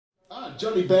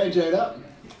Johnny banjoed up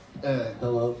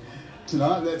Hello.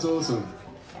 tonight. That's awesome.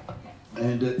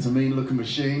 And it's a mean-looking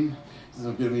machine. This is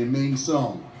going to be a mean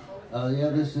song. Yeah,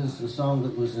 this is a song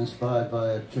that was inspired by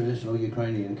a traditional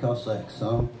Ukrainian Cossack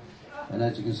song. And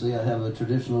as you can see, I have a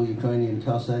traditional Ukrainian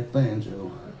Cossack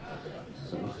banjo.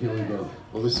 So here we go.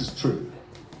 Well, this is true.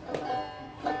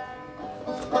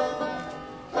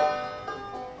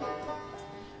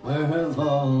 Where have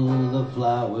all the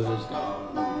flowers gone?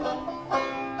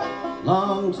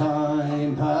 Long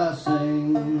time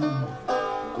passing.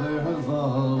 Where have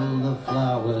all the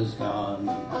flowers gone?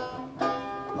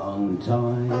 Long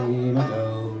time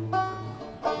ago.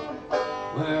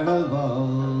 Where have all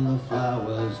the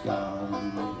flowers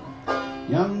gone?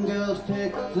 Young girls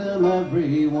pick them,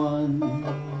 every one.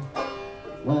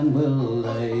 When will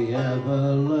they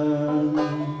ever learn?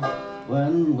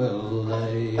 When will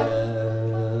they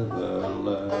ever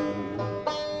learn?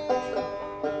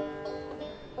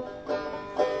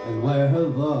 And where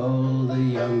have all the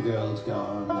young girls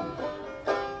gone?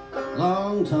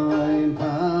 Long time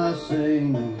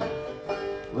passing.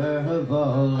 Where have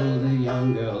all the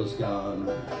young girls gone?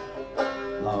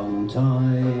 Long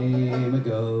time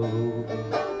ago.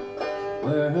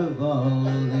 Where have all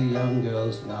the young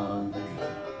girls gone?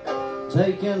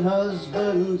 Taking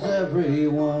husbands,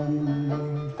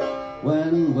 everyone.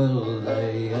 When will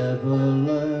they ever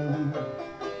learn?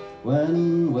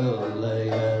 When will they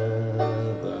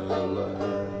ever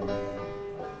learn?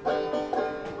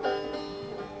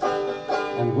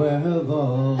 And where have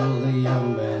all the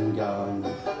young men gone?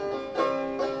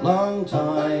 Long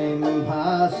time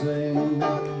passing.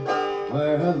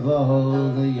 Where have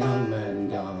all the young men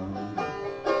gone?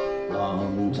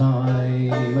 Long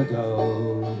time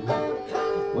ago.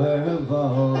 Where have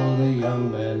all the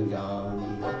young men gone?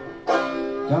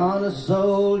 Gone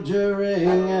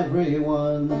a-soldiering,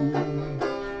 everyone.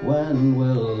 When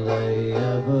will they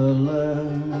ever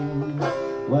learn?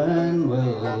 When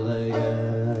will they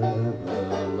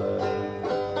ever learn?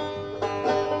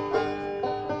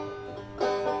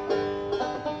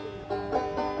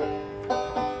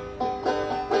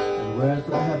 And where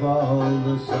have all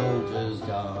the soldiers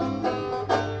gone?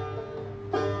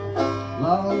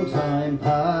 Long time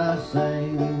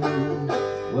passing.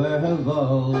 Where have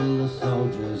all the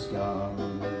soldiers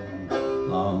gone?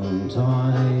 Long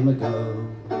time ago.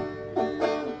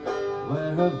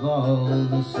 Where have all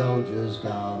the soldiers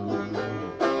gone?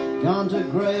 Gone to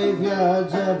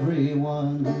graveyards,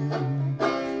 everyone.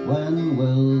 When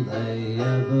will they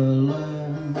ever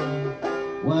learn?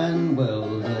 When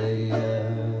will they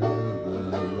ever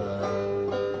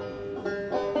learn?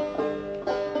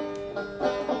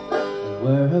 And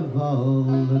where have all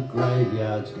the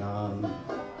graveyards gone?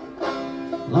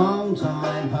 Long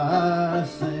time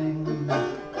passing.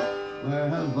 Where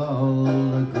have all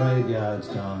the graveyards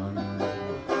gone?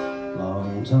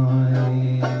 Long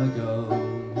time ago.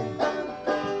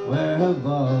 Where have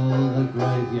all the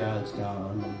graveyards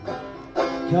gone?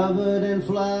 Covered in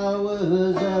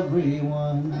flowers,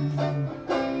 everyone.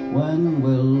 When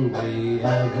will we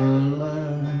ever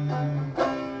learn?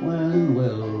 When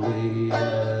will we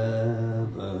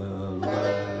ever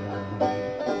learn?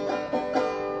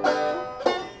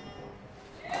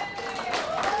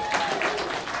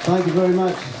 Thank you very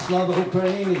much. Slava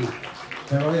Ukraini.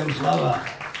 Heroyam Slava.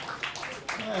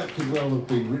 That could well have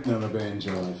been written on a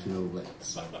banjo, I feel.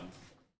 That's